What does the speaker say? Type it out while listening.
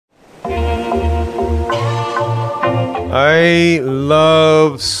I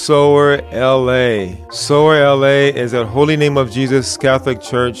love Sower LA. Sower LA is at Holy Name of Jesus Catholic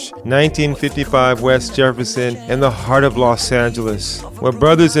Church, 1955 West Jefferson, in the heart of Los Angeles, where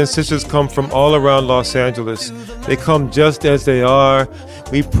brothers and sisters come from all around Los Angeles. They come just as they are.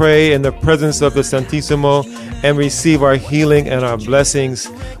 We pray in the presence of the Santísimo and receive our healing and our blessings.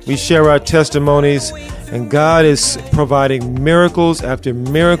 We share our testimonies, and God is providing miracles after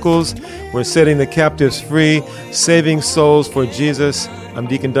miracles. We're setting the captives free, saving souls for Jesus. I'm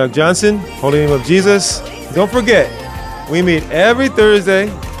Deacon Doug Johnson, Holy Name of Jesus. Don't forget, we meet every Thursday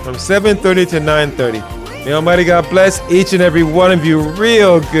from 7:30 to 9:30. May Almighty God bless each and every one of you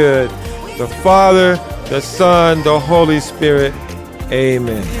real good. The Father, the Son, the Holy Spirit.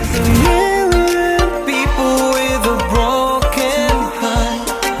 Amen.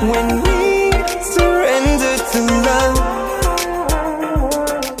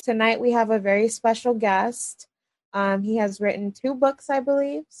 Tonight we have a very special guest. He has written 2 books, I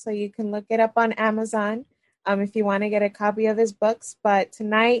believe, so you can look it up on Amazon if you want to get a copy of his books. But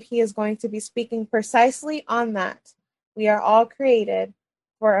tonight he is going to be speaking precisely on that. We are all created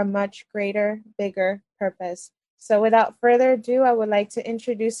for a much greater, bigger purpose. So without further ado, I would like to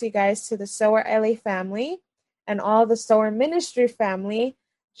introduce you guys to the Sower LA family and all the Sower Ministry family,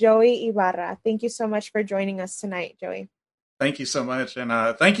 Joey Ibarra. Thank you so much for joining us tonight, Joey. Thank you so much. And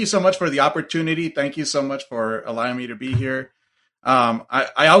thank you so much for the opportunity. Thank you so much for allowing me to be here.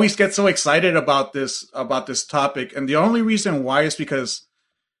 I always get so excited about this topic. And the only reason why is because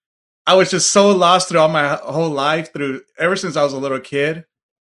I was just so lost throughout my whole life, ever since I was a little kid.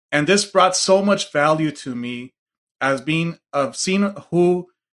 And this brought so much value to me as being of seeing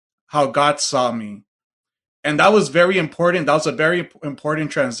how God saw me. And that was very important. That was a very important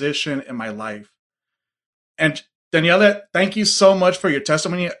transition in my life. And Daniela, thank you so much for your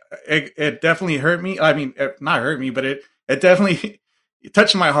testimony. It definitely hurt me. I mean, not hurt me, but it definitely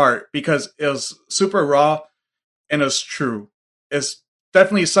touched my heart because it was super raw and it was true. It's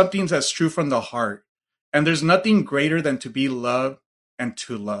definitely something that's true from the heart. And there's nothing greater than to be loved and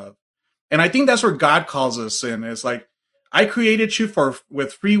to love. And I think that's where God calls us in. It's like, I created you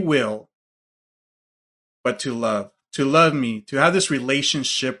with free will, but to love me, to have this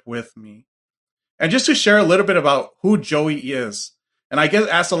relationship with me. And just to share a little bit about who Joey is. And I get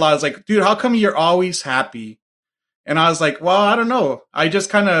asked a lot, it's like, dude, how come you're always happy? And I was like, well, I don't know. I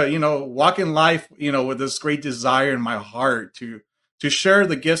just kind of, walk in life, with this great desire in my heart to share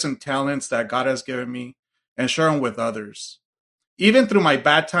the gifts and talents that God has given me and share them with others. Even through my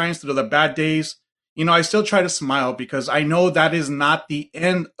bad times, through the bad days, I still try to smile because I know that is not the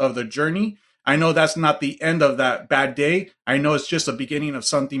end of the journey. I know that's not the end of that bad day. I know it's just the beginning of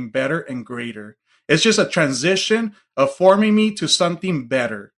something better and greater. It's just a transition of forming me to something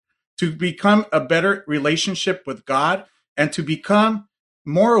better, to become a better relationship with God and to become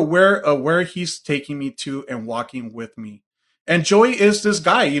more aware of where he's taking me to and walking with me. And Joey is this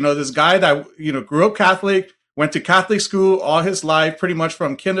guy, this guy that, grew up Catholic, went to Catholic school all his life, pretty much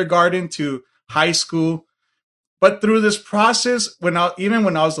from kindergarten to high school. But through this process, even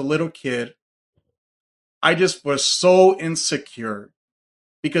when I was a little kid, I just was so insecure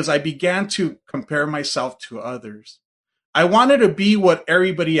because I began to compare myself to others. I wanted to be what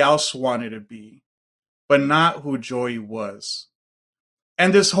everybody else wanted to be, but not who Joey was.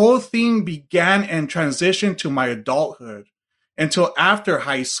 And this whole thing began and transitioned to my adulthood until after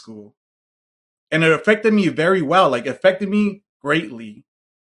high school. And it affected me very well, like it affected me greatly.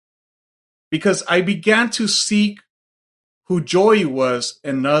 Because I began to seek who Joey was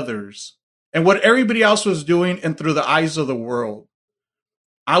in others and what everybody else was doing and through the eyes of the world.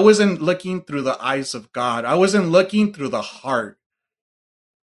 I wasn't looking through the eyes of God. I wasn't looking through the heart.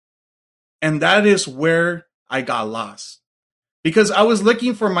 And that is where I got lost. Because I was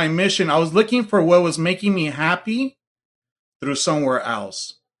looking for my mission. I was looking for what was making me happy through somewhere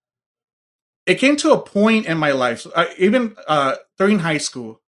else. It came to a point in my life, even during high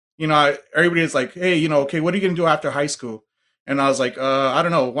school, everybody is like, hey, okay, what are you going to do after high school? And I was like, I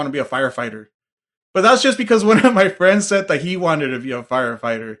don't know, want to be a firefighter. But that's just because one of my friends said that he wanted to be a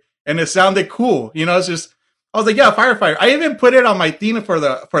firefighter and it sounded cool. It's just, I was like, yeah, firefighter. I even put it on my thing for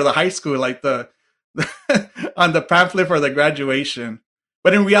the high school, like on the pamphlet for the graduation.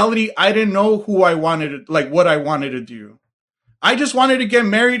 But in reality, I didn't know who I wanted to, like what I wanted to do. I just wanted to get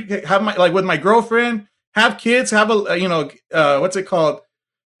married, have with my girlfriend, have kids, have have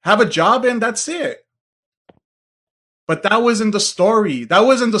a job, and that's it. But that wasn't the story. That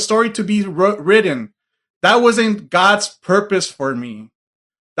wasn't the story to be written. That wasn't God's purpose for me.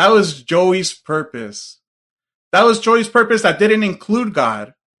 That was Joey's purpose. That was Joey's purpose that didn't include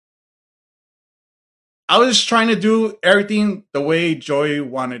God. I was just trying to do everything the way Joey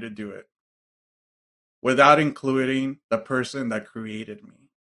wanted to do it, without including the person that created me.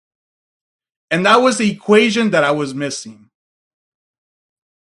 And that was the equation that I was missing.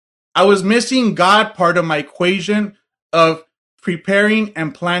 I was missing God part of my equation of preparing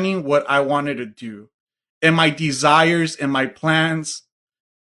and planning what I wanted to do, and my desires and my plans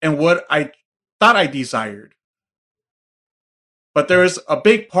and what I thought I desired. But there was a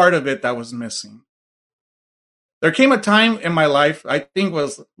big part of it that was missing. There came a time in my life, I think it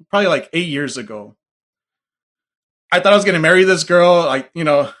was probably like 8 years ago. I thought I was going to marry this girl. Like, it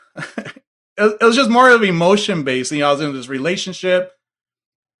was just more of emotion based. I was in this relationship,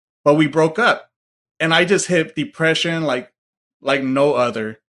 but we broke up, and I just hit depression like no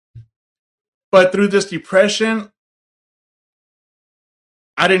other. But through this depression,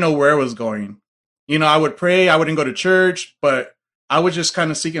 I didn't know where it was going. I would pray, I wouldn't go to church, but I was just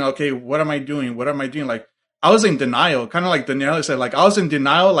kind of seeking, okay, what am I doing? What am I doing? Like, I was in denial, kind of like Daniela said, like I was in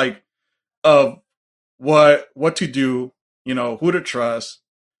denial, like of what to do, who to trust.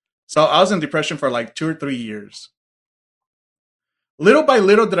 So I was in depression for like 2 or 3 years. Little by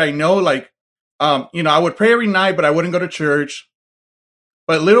little did I know, like, I would pray every night, but I wouldn't go to church.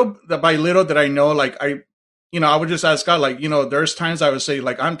 But little by little did I know, like, I would just ask God, like, there's times I would say,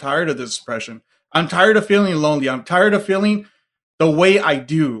 like, I'm tired of this depression. I'm tired of feeling lonely. I'm tired of feeling the way I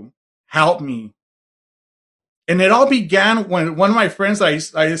do. Help me. And it all began when one of my friends that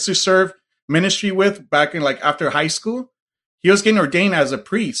I used to serve ministry with back in, like, after high school, he was getting ordained as a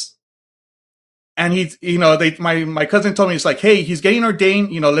priest. And my cousin told me, it's like, hey, he's getting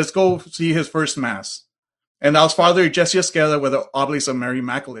ordained, let's go see his first mass. And that was Father Jesse Esqueda with the Oblates of Mary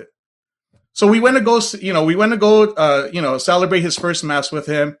Immaculate. So we went to go, celebrate his first mass with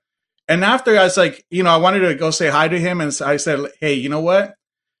him. And after, I was like, I wanted to go say hi to him. And I said, hey, you know what?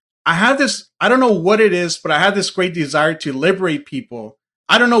 I have this, I don't know what it is, but I have this great desire to liberate people.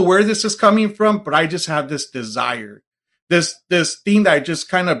 I don't know where this is coming from, but I just have this desire, this thing that just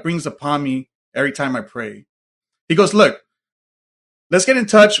kind of brings upon me every time I pray. He goes, look, let's get in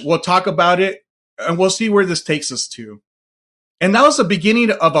touch. We'll talk about it and we'll see where this takes us to. And that was the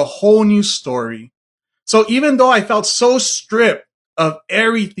beginning of a whole new story. So even though I felt so stripped of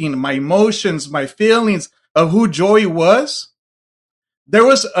everything, my emotions, my feelings of who Joey was, there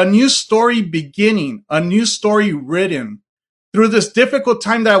was a new story beginning, a new story written. Through this difficult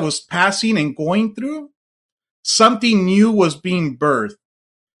time that I was passing and going through, something new was being birthed.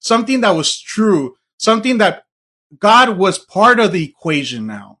 Something that was true, something that God was part of the equation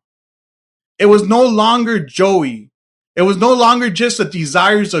now. It was no longer Joey. It was no longer just the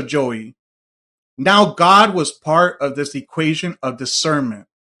desires of Joey. Now God was part of this equation of discernment,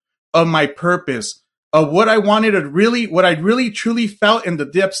 of my purpose, of what I wanted to what I really truly felt in the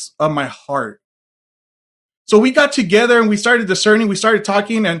depths of my heart. So we got together and we started discerning, we started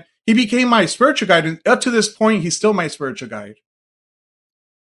talking, and he became my spiritual guide. And up to this point, he's still my spiritual guide.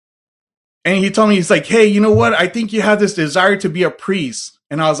 And he told me, he's like, hey, you know what? I think you have this desire to be a priest.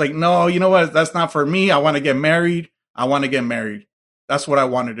 And I was like, no, you know what? That's not for me. I want to get married. I want to get married. That's what I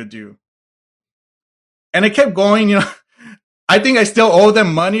wanted to do. And it kept going, I think I still owe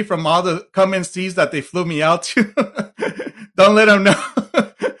them money from all the come-and-sees that they flew me out to. Don't let them know.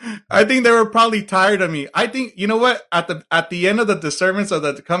 I think they were probably tired of me. I think, you know what? At the end of the discernments of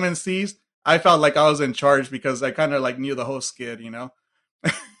the come-and-sees, I felt like I was in charge because I kind of like knew the whole skid,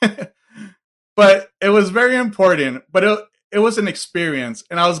 But it was very important. But it was an experience.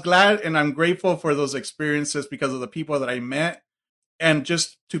 And I was glad and I'm grateful for those experiences because of the people that I met. And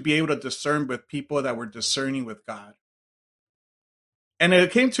just to be able to discern with people that were discerning with God. And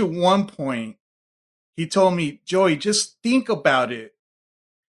it came to one point, he told me, Joey, just think about it.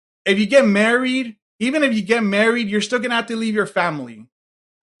 If you get married, even if you get married, you're still going to have to leave your family.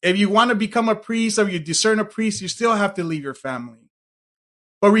 If you want to become a priest or you discern a priest, you still have to leave your family.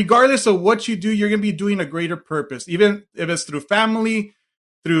 But regardless of what you do, you're going to be doing a greater purpose, even if it's through family,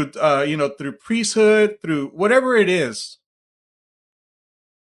 through, through priesthood, through whatever it is.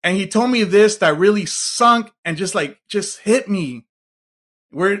 And he told me this that really sunk and just hit me.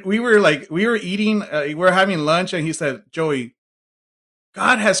 We were eating, we were having lunch, and he said, Joey,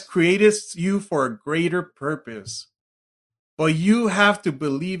 God has created you for a greater purpose, but you have to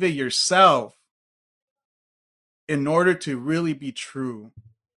believe it yourself in order to really be true.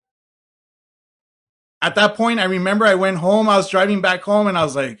 At that point, I remember I went home, I was driving back home, and I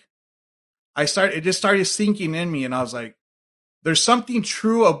was like, it just started sinking in me, and I was like, there's something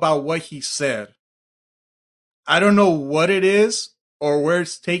true about what he said. I don't know what it is or where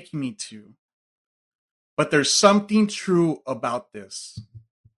it's taking me to, but there's something true about this.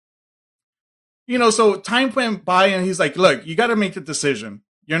 So time went by and he's like, look, you got to make the decision.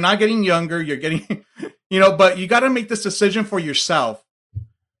 You're not getting younger. You're getting, but you got to make this decision for yourself.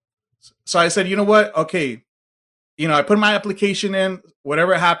 So I said, you know what? Okay. I put my application in,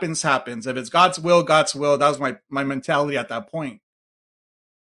 whatever happens, happens. If it's God's will, God's will. That was my mentality at that point.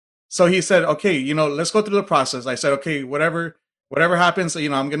 So he said, okay, let's go through the process. I said, okay, whatever happens,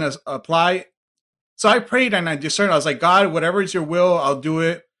 I'm going to apply. So I prayed and I discerned. I was like, God, whatever is your will, I'll do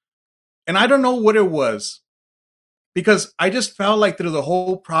it. And I don't know what it was, because I just felt like through the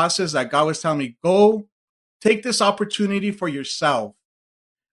whole process that God was telling me, go take this opportunity for yourself.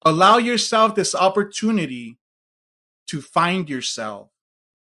 Allow yourself this opportunity to find yourself,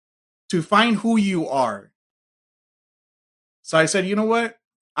 to find who you are. So I said, you know what?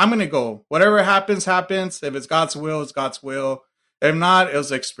 I'm going to go. Whatever happens, happens. If it's God's will, it's God's will. If not, it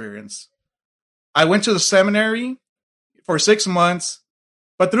was experience. I went to the seminary for 6 months.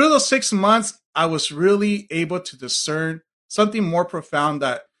 But through those 6 months, I was really able to discern something more profound,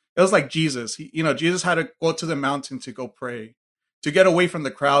 that it was like Jesus. Jesus had to go to the mountain to go pray, to get away from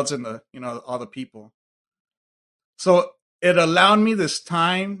the crowds and all the people. So it allowed me this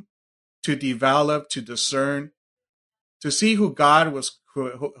time to develop, to discern, to see who God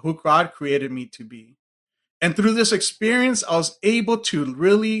created me to be. And through this experience, I was able to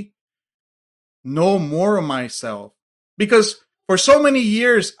really know more of myself, because for so many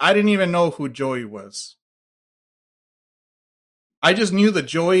years, I didn't even know who Joey was. I just knew the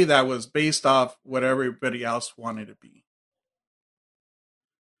Joey that was based off what everybody else wanted to be.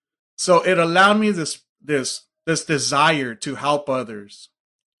 So it allowed me this desire to help others.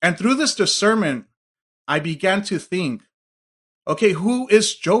 And through this discernment, I began to think, okay, who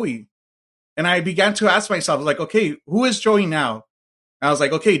is Joey? And I began to ask myself, like, okay, who is Joey now? And I was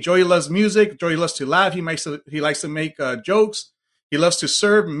like, okay, Joey loves music. Joey loves to laugh. He likes to make jokes. He loves to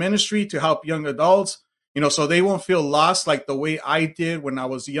serve ministry to help young adults, so they won't feel lost like the way I did when I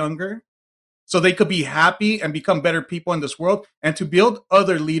was younger. So they could be happy and become better people in this world, and to build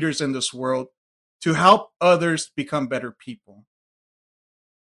other leaders in this world to help others become better people.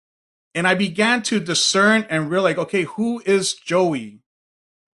 And I began to discern and realize, okay, who is Joey?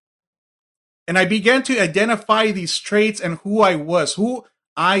 And I began to identify these traits and who I was, who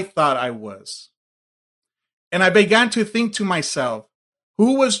I thought I was. And I began to think to myself,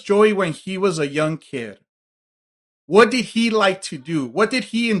 who was Joey when he was a young kid? What did he like to do? What did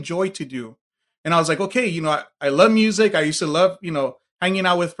he enjoy to do? And I was like, okay, I love music. I used to love, hanging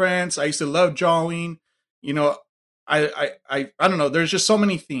out with friends. I used to love drawing. I don't know. There's just so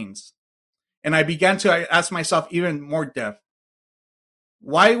many things. And I began to ask myself even more depth.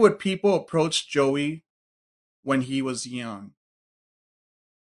 Why would people approach Joey when he was young?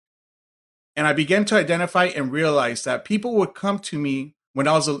 And I began to identify and realize that people would come to me when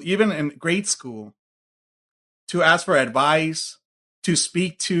I was even in grade school to ask for advice, to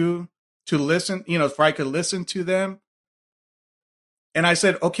speak to listen, if I could listen to them. And I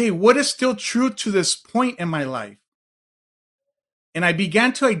said, okay, what is still true to this point in my life? And I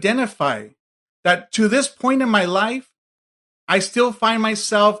began to identify that to this point in my life, I still find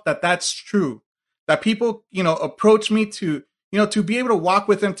myself that's true. That people, approach me to be able to walk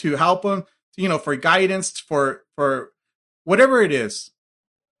with them, to help them, for guidance, for whatever it is.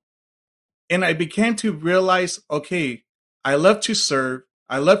 And I began to realize, okay, I love to serve.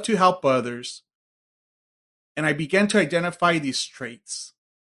 I love to help others. And I began to identify these traits.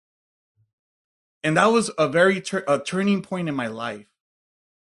 And that was a very turning point in my life.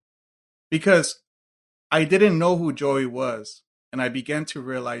 Because I didn't know who Joey was. And I began to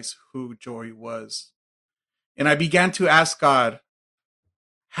realize who Joey was. And I began to ask God,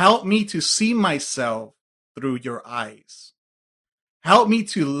 help me to see myself through your eyes. Help me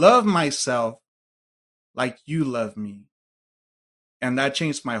to love myself like you love me. And that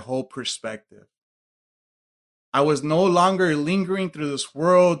changed my whole perspective. I was no longer lingering through this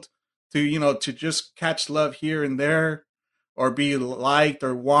world to just catch love here and there or be liked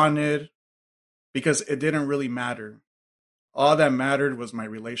or wanted, because it didn't really matter. All that mattered was my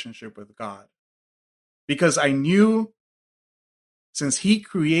relationship with God. Because I knew, since he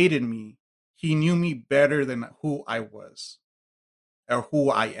created me, he knew me better than who I was or who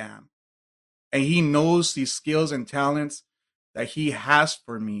I am. And he knows these skills and talents that he has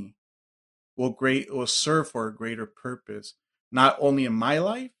for me will serve for a greater purpose, not only in my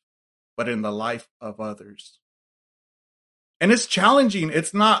life, but in the life of others. And it's challenging.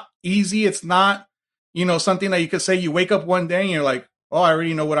 It's not easy. It's not, something that you could say you wake up one day and you're like, oh, I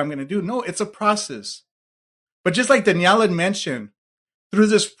already know what I'm going to do. No, it's a process. But just like Danielle had mentioned, through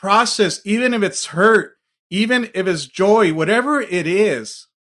this process, even if it's hurt, even if it's joy, whatever it is,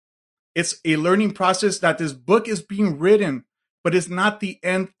 It's a learning process that this book is being written, but it's not the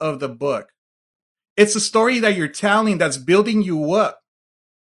end of the book. It's a story that you're telling that's building you up,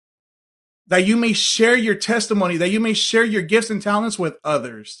 that you may share your testimony, that you may share your gifts and talents with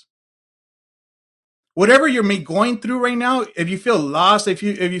others. Whatever you're going through right now, if you feel lost, if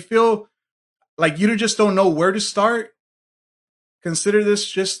you feel like you just don't know where to start, consider this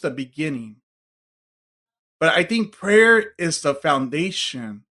just the beginning. But I think prayer is the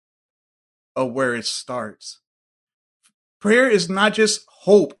foundation of where it starts. Prayer is not just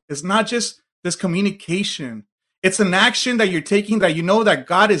hope. It's not just this communication. It's an action that you're taking that you know that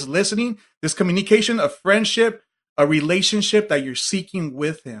God is listening. This communication, a friendship, a relationship that you're seeking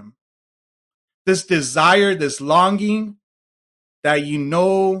with him. This desire, this longing that you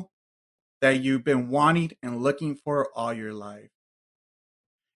know that you've been wanting and looking for all your life.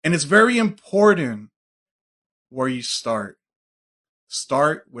 And it's very important where you start.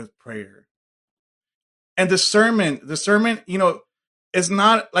 Start with prayer. And the sermon, is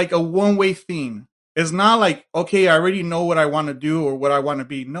not like a one-way thing. It's not like, okay, I already know what I want to do or what I want to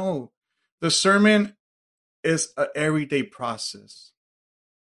be. No, the sermon is an everyday process.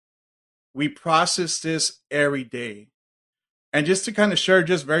 We process this every day. And just to kind of share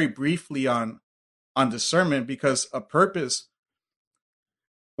just very briefly on the sermon, because a purpose,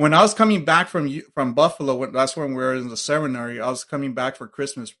 when I was coming back from Buffalo, that's when we were in the seminary, I was coming back for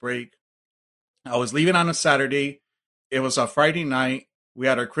Christmas break. I was leaving on a Saturday. It was a Friday night. We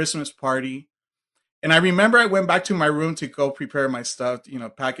had our Christmas party. And I remember I went back to my room to go prepare my stuff,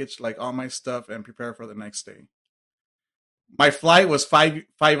 package like all my stuff and prepare for the next day. My flight was five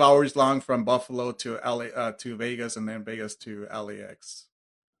hours long from Buffalo to LA, to Vegas, and then Vegas to LAX.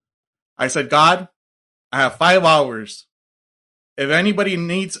 I said, God, I have 5 hours. If anybody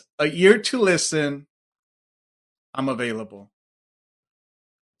needs a ear to listen, I'm available.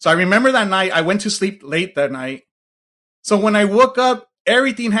 So I remember that night, I went to sleep late that night. So when I woke up,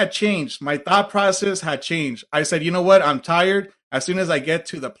 everything had changed. My thought process had changed. I said, you know what? I'm tired. As soon as I get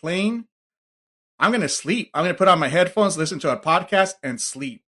to the plane, I'm going to sleep. I'm going to put on my headphones, listen to a podcast, and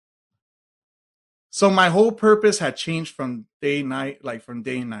sleep. So my whole purpose had changed from day and night.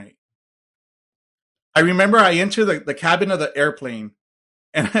 I remember I entered the cabin of the airplane,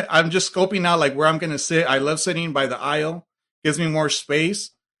 and I'm just scoping out like where I'm going to sit. I love sitting by the aisle. Gives me more space.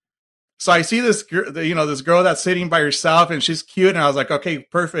 So I see this girl that's sitting by herself, and she's cute. And I was like, okay,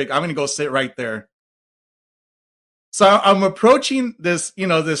 perfect. I'm going to go sit right there. So I'm approaching this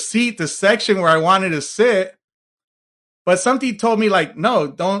seat, this section where I wanted to sit. But something told me like, no,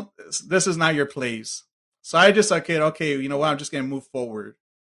 don't, this is not your place. So I just, okay, you know what? I'm just going to move forward.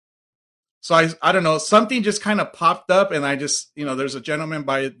 So I don't know, something just kind of popped up, and I just, there's a gentleman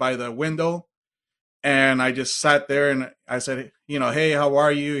by the window. And I just sat there and I said, hey, how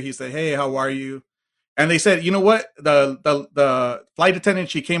are you? He said, hey, how are you? And they said, you know what? The flight attendant,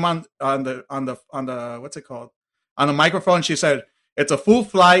 she came on the what's it called? On the microphone. She said, it's a full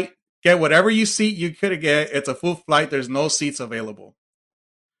flight. Get whatever seat you could get. It's a full flight. There's no seats available.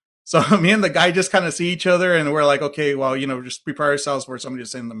 So me and the guy just kind of see each other, and we're like, okay, well, just prepare ourselves for somebody to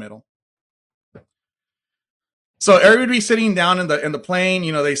sit in the middle. So everybody's sitting down in the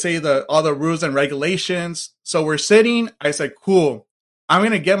plane, they say all the rules and regulations. So we're sitting. I said, cool. I'm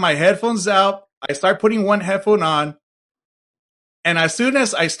going to get my headphones out. I start putting one headphone on. And as soon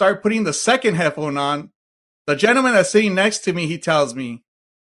as I start putting the second headphone on, the gentleman that's sitting next to me, he tells me,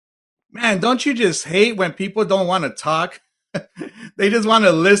 man, don't you just hate when people don't want to talk? They just want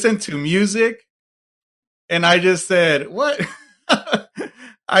to listen to music. And I just said, what?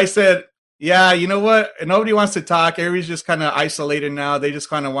 I said, yeah, you know what? Nobody wants to talk. Everybody's just kind of isolated now. They just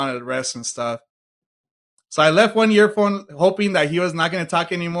kind of wanted to rest and stuff. So I left one earphone hoping that he was not going to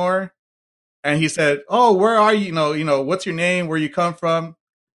talk anymore. And he said, oh, where are you? What's your name? Where you come from?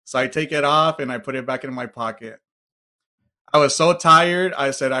 So I take it off and I put it back in my pocket. I was so tired. I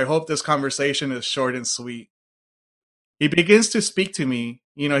said, I hope this conversation is short and sweet. He begins to speak to me.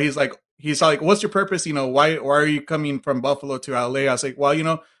 He's like, what's your purpose? Why are you coming from Buffalo to LA? I was like,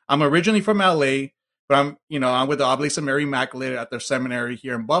 well, I'm originally from LA, but I'm with the Oblates of Mary Immaculate at their seminary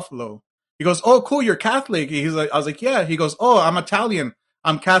here in Buffalo. He goes, oh, cool, you're Catholic. I was like, yeah. He goes, oh, I'm Italian.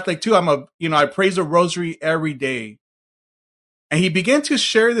 I'm Catholic too. I praise the rosary every day. And he began to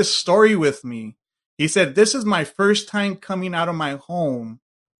share this story with me. He said, this is my first time coming out of my home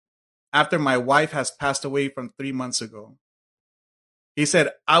after my wife has passed away from 3 months ago. He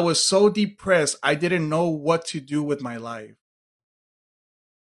said, I was so depressed. I didn't know what to do with my life.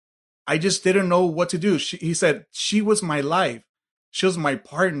 I just didn't know what to do. He said, she was my life. She was my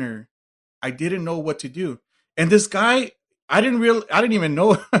partner. I didn't know what to do. And this guy, I didn't even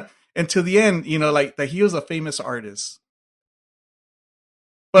know And to the end, like that he was a famous artist.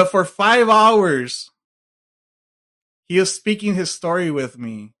 But for 5 hours, he was speaking his story with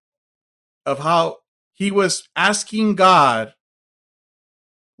me of how he was asking God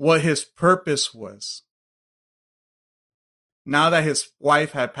what his purpose was now that his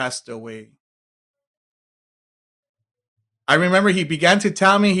wife had passed away. I remember he began to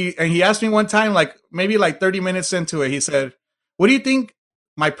tell me, he asked me one time, like maybe like 30 minutes into it, he said, "What do you think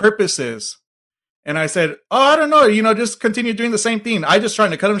my purpose is?" And I said, "Oh, I don't know, just continue doing the same thing." I just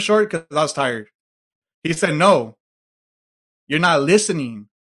trying to cut him short because I was tired. He said, "No, you're not listening."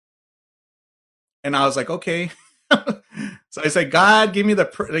 And I was like, "Okay." So I said, "God, give me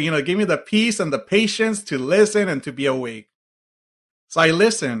the peace and the patience to listen and to be awake." So I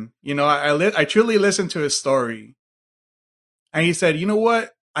listened, I truly listened to his story. And he said, "You know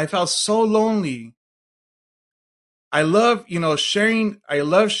what? I felt so lonely. I love, sharing. I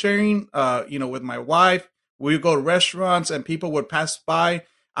love sharing, with my wife. We would go to restaurants and people would pass by.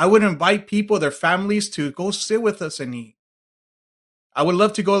 I would invite people, their families, to go sit with us and eat. I would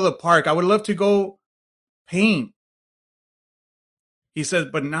love to go to the park. I would love to go paint." He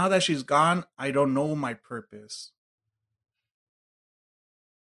said, "But now that she's gone, I don't know my purpose."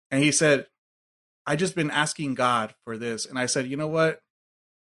 And he said, "I just been asking God for this." And I said, "You know what?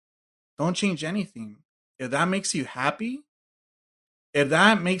 Don't change anything. If that makes you happy, and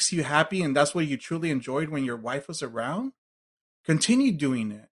that's what you truly enjoyed when your wife was around, continue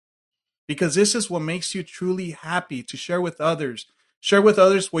doing it. Because this is what makes you truly happy, to share with others. Share with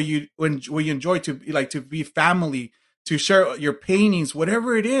others what you enjoy, to be family, to share your paintings,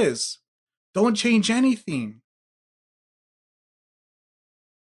 whatever it is. Don't change anything.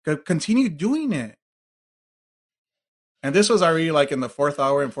 Continue doing it." And this was already like in the 4th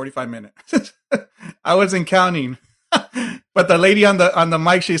hour and 45 minutes. I wasn't counting. But the lady on the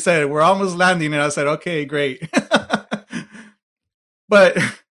mic, she said, "We're almost landing." And I said, "Okay, great." But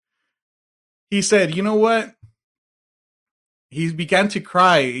he said, "You know what?" He began to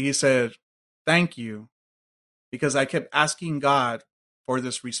cry. He said, "Thank you. Because I kept asking God for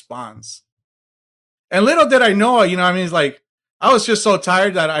this response." And little did I know, it's like, I was just so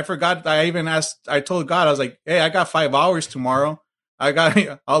tired that I forgot that I told God, I was like, "Hey, I got 5 hours tomorrow.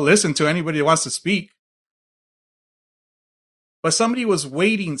 I'll listen to anybody that wants to speak." But somebody was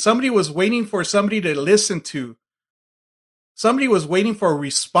waiting. Somebody was waiting for somebody to listen to. Somebody was waiting for a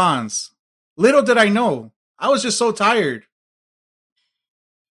response. Little did I know. I was just so tired.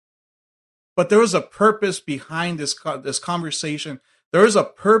 But there was a purpose behind this conversation. There was a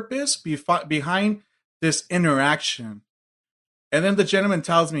purpose behind this interaction. And then the gentleman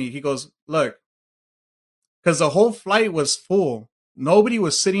tells me, he goes, "Look, because the whole flight was full. Nobody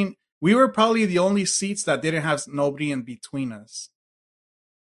was sitting. We were probably the only seats that didn't have nobody in between us."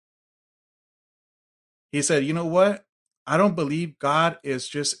 He said, "You know what? I don't believe God is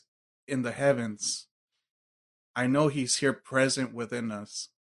just in the heavens. I know he's here present within us."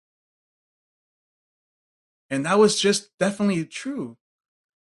 And that was just definitely true.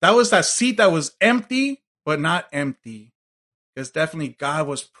 That was that seat that was empty, but not empty. Because definitely God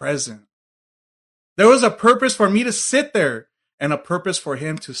was present. There was a purpose for me to sit there and a purpose for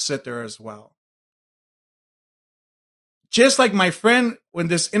him to sit there as well. Just like my friend, when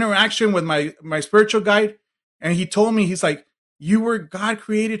this interaction with my spiritual guide, and he told me, he's like, God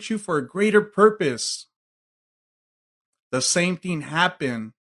created you for a greater purpose. The same thing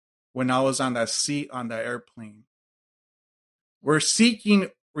happened when I was on that seat on the airplane. We're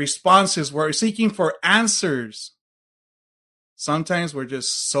seeking responses. We're seeking for answers. Sometimes we're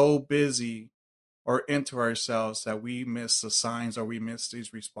just so busy or into ourselves that we miss the signs or we miss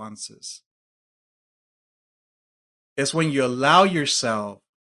these responses. It's when you allow yourself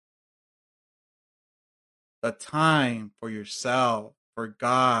the time for yourself, for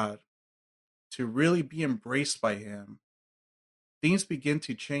God, to really be embraced by him, things begin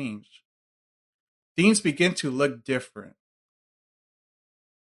to change. Things begin to look different.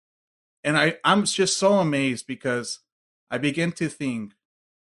 And I'm just so amazed because I begin to think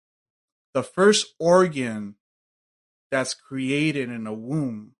the first organ that's created in a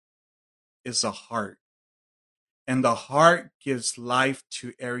womb is the heart. And the heart gives life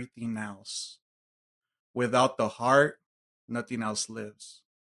to everything else. Without the heart, nothing else lives.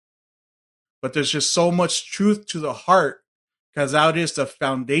 But there's just so much truth to the heart because that is the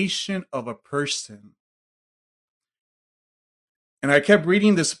foundation of a person. And I kept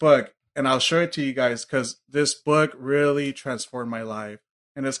reading this book, and I'll show it to you guys because this book really transformed my life.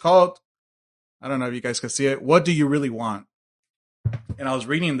 And it's called, I don't know if you guys can see it, "What Do You Really Want?" And I was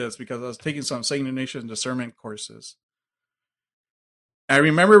reading this because I was taking some Sanctification and Discernment courses. I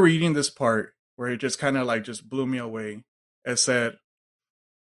remember reading this part where it just kind of like just blew me away. It said,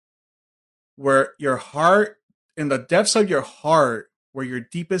 where your heart, in the depths of your heart, where your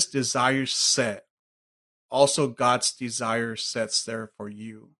deepest desires set, also God's desire sets there for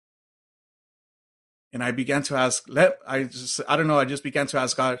you. And I began to ask, I just began to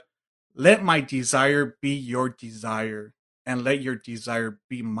ask God, let my desire be your desire, and let your desire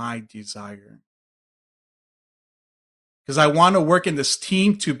be my desire. Because I want to work in this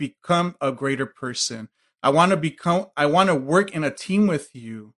team to become a greater person. I want to work in a team with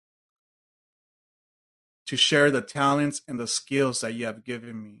you to share the talents and the skills that you have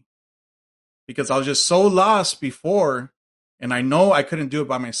given me. Because I was just so lost before, and I know I couldn't do it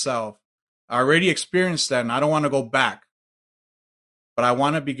by myself. I already experienced that, and I don't want to go back. But I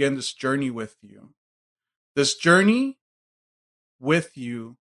want to begin this journey with you. This journey with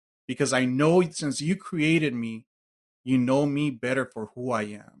you, because I know since you created me, you know me better for who I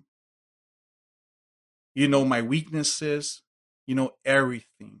am. You know my weaknesses. You know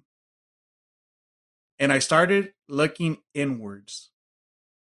everything. And I started looking inwards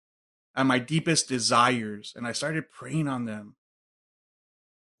at my deepest desires, and I started praying on them.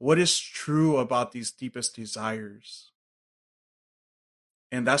 What is true about these deepest desires?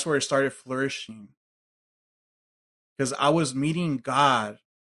 And that's where it started flourishing. Because I was meeting God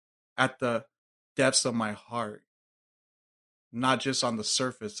at the depths of my heart, not just on the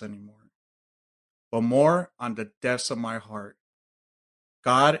surface anymore, but more on the depths of my heart.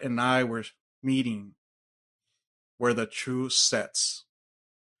 God and I were meeting where the truth sets.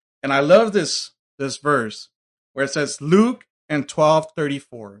 And I love this verse where it says, Luke and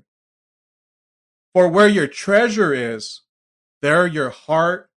 12:34. For where your treasure is, there your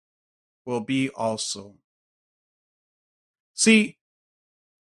heart will be also. See,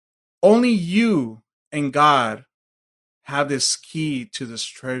 only you and God have this key to this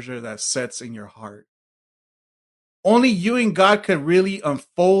treasure that sets in your heart. Only you and God could really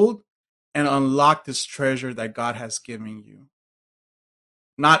unfold and unlock this treasure that God has given you.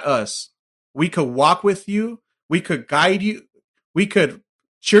 Not us. We could walk with you. We could guide you. We could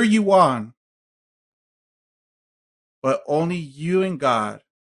cheer you on. But only you and God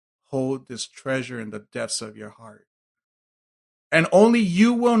hold this treasure in the depths of your heart. And only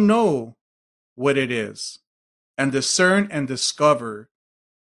you will know what it is and discern and discover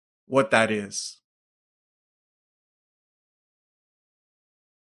what that is.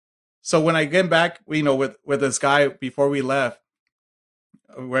 So when I get back, with this guy before we left,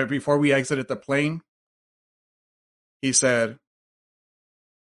 right before we exited the plane, he said,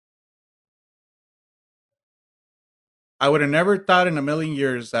 I would have never thought in a million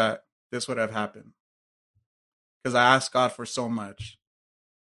years that this would have happened. Because I asked God for so much.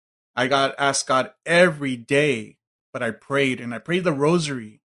 I asked God every day, but I prayed, and I prayed the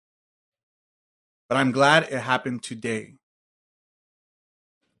rosary. But I'm glad it happened today.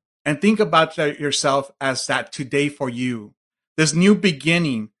 And think about yourself as that today for you. This new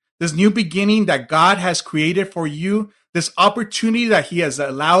beginning that God has created for you, this opportunity that He has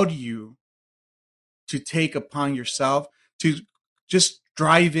allowed you to take upon yourself, to just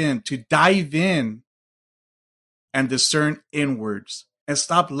dive in and discern inwards and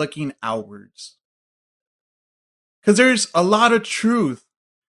stop looking outwards. Because there's a lot of truth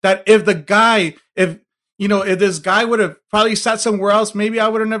that if this guy would have probably sat somewhere else, maybe I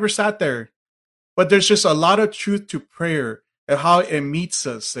would have never sat there. But there's just a lot of truth to prayer and how it meets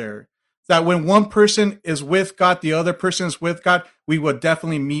us there. That when one person is with God, the other person is with God, we will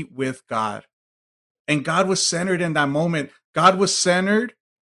definitely meet with God. And God was centered in that moment. God was centered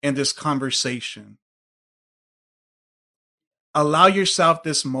in this conversation. Allow yourself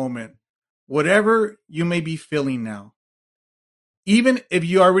this moment, whatever you may be feeling now. Even if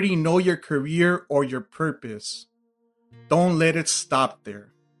you already know your career or your purpose, don't let it stop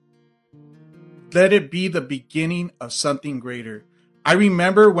there. Let it be the beginning of something greater. I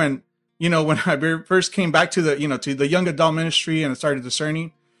remember when I first came back to the young adult ministry and started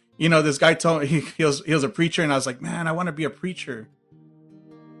discerning, this guy told me he was a preacher, and I was like, man, I want to be a preacher.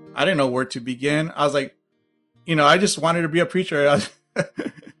 I didn't know where to begin. I was like, I just wanted to be a preacher.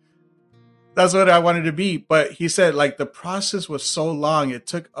 That's what I wanted to be. But he said, like, the process was so long. It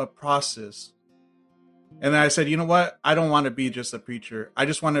took a process. And then I said, you know what? I don't want to be just a preacher. I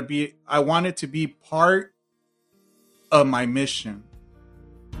want it to be part of my mission.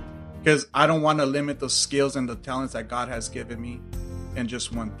 Because I don't want to limit the skills and the talents that God has given me in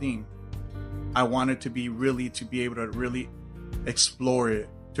just one thing. I want it to be able to really explore it,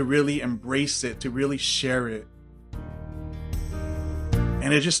 to really embrace it, to really share it.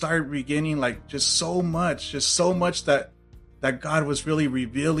 And it just started beginning, like, just so much that that God was really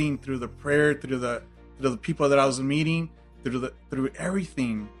revealing through the prayer, through the people that I was meeting, through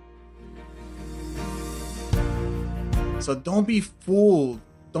everything. So don't be fooled.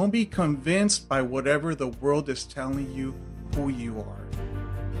 Don't be convinced by whatever the world is telling you who you are.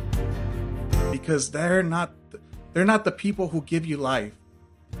 Because they're not the people who give you life.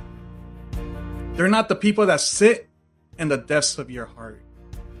 They're not the people that sit in the depths of your heart.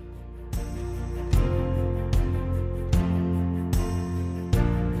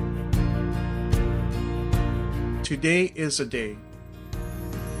 Today is a day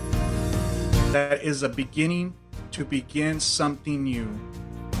that is a beginning to begin something new.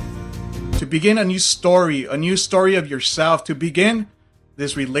 To begin a new story of yourself, to begin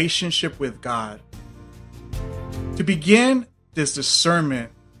this relationship with God. To begin this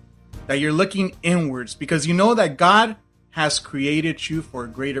discernment that you're looking inwards because you know that God has created you for a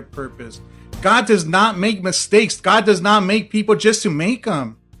greater purpose. God does not make mistakes. God does not make people just to make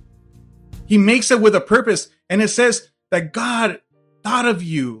them. He makes it with a purpose. And it says that God thought of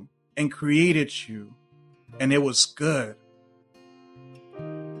you and created you, and it was good.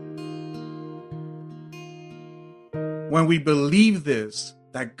 When we believe this,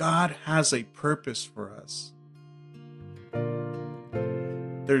 that God has a purpose for us,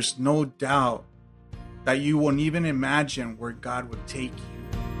 there's no doubt that you won't even imagine where God would take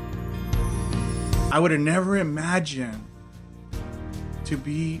you. I would have never imagined to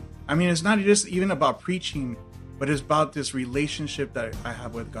be, it's not just even about preaching, but it's about this relationship that I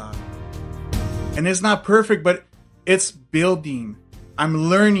have with God. And it's not perfect, but it's building. I'm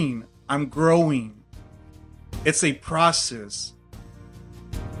learning. I'm growing. It's a process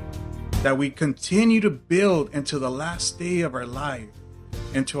that we continue to build into the last day of our life,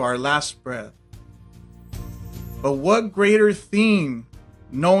 into our last breath. But what greater thing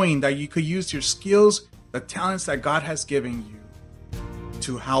knowing that you could use your skills, the talents that God has given you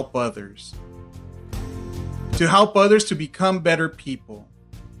to help others. To help others to become better people.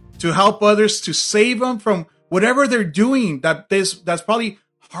 To help others to save them from whatever they're doing that's probably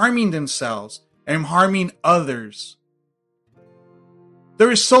harming themselves and harming others.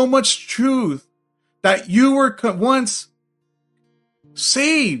 There is so much truth that you were once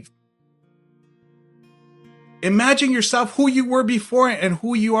saved. Imagine yourself who you were before and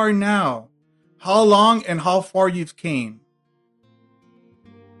who you are now. How long and how far you've came.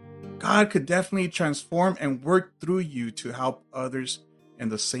 God could definitely transform and work through you to help others in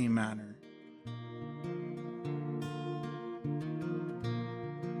the same manner.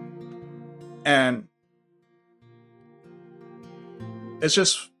 And it's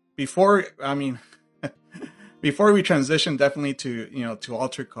just before we transition definitely to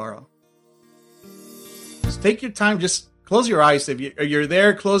altar call. Just take your time, just close your eyes. If you're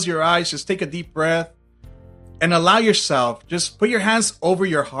there, close your eyes, just take a deep breath and allow yourself, just put your hands over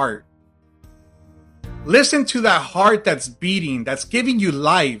your heart. Listen to that heart that's beating, that's giving you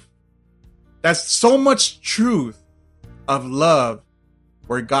life. That's so much truth of love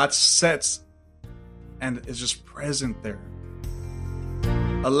where God sits and is just present there.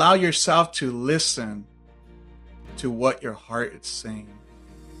 Allow yourself to listen to what your heart is saying.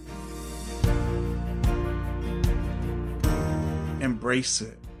 Embrace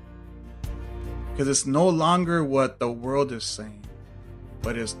it. Because it's no longer what the world is saying,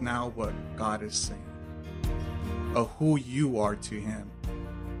 but it's now what God is saying. Of who you are to Him.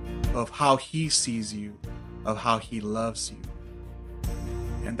 Of how He sees you. Of how He loves you.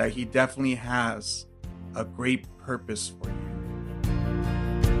 And that He definitely has a great purpose for you.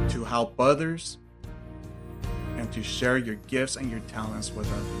 To help others. And to share your gifts and your talents with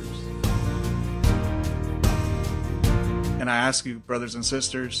others. And I ask you, brothers and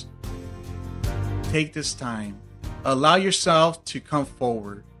sisters, take this time. Allow yourself to come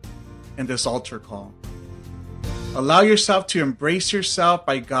forward in this altar call. Allow yourself to embrace yourself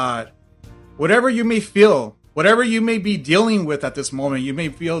by God. Whatever you may feel, whatever you may be dealing with at this moment, you may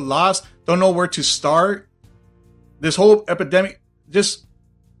feel lost, don't know where to start. This whole epidemic just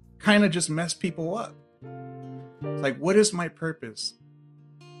messed people up. It's like, what is my purpose?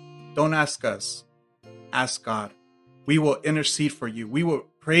 Don't ask us. Ask God. We will intercede for you. We will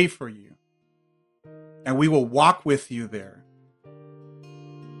pray for you. And we will walk with you there.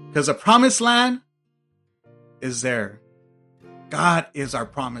 Because the promised land is there. God is our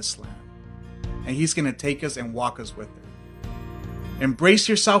promised land. And He's going to take us and walk us with it. Embrace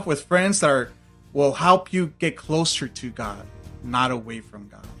yourself with friends that will help you get closer to God, not away from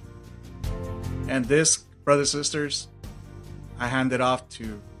God. And this, brothers and sisters, I hand it off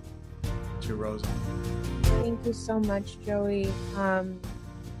to Rosa. Thank you so much, Joey.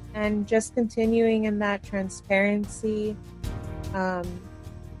 And just continuing in that transparency, And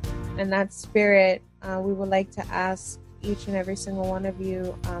that spirit, we would like to ask each and every single one of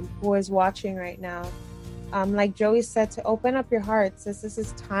you who is watching right now, like Joey said, to open up your hearts. This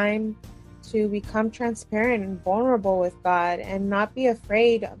is time to become transparent and vulnerable with God and not be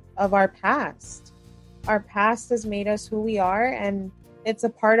afraid of our past. Our past has made us who we are, and it's a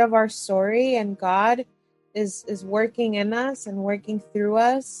part of our story, and God is working in us and working through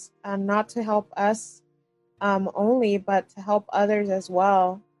us, not to help us only, but to help others as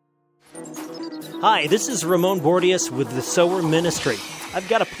well. Hi, this is Ramon Bordias with the Sower Ministry. I've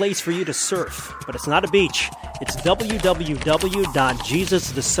got a place for you to surf, but it's not a beach. It's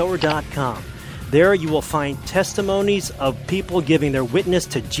www.jesusthesower.com. There you will find testimonies of people giving their witness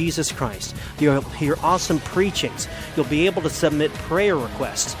to Jesus Christ. You'll hear awesome preachings. You'll be able to submit prayer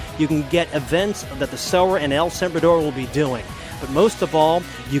requests. You can get events that the Sower and El Sembrador will be doing. But most of all,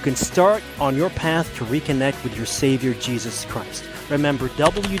 you can start on your path to reconnect with your Savior, Jesus Christ. Remember,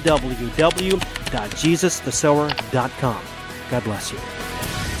 www.jesusthesower.com. God bless you.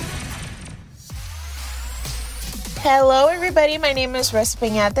 Hello, everybody. My name is Res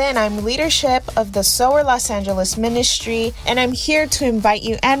Peñate, and I'm leadership of the Sower Los Angeles Ministry. And I'm here to invite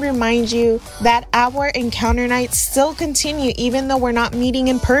you and remind you that our encounter nights still continue, even though we're not meeting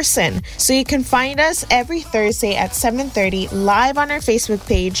in person. So you can find us every Thursday at 7:30 live on our Facebook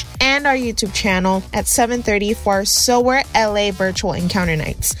page and our YouTube channel at 7:30 for our Sower LA virtual encounter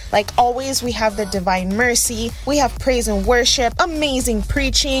nights. Like always, we have the Divine Mercy, we have praise and worship, amazing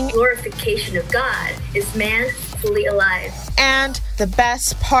preaching, glorification of God is man fully alive. And the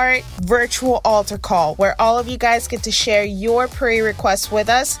best part, virtual altar call, where all of you guys get to share your prayer requests with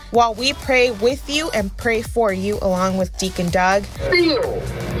us while we pray with you and pray for you along with Deacon Doug. Feel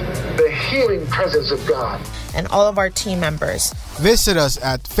the healing presence of God. And all of our team members. Visit us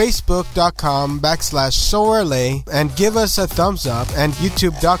at facebook.com/SowerLA and give us a thumbs up, and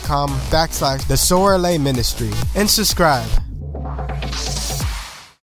youtube.com/The Sower LA Ministry, and subscribe.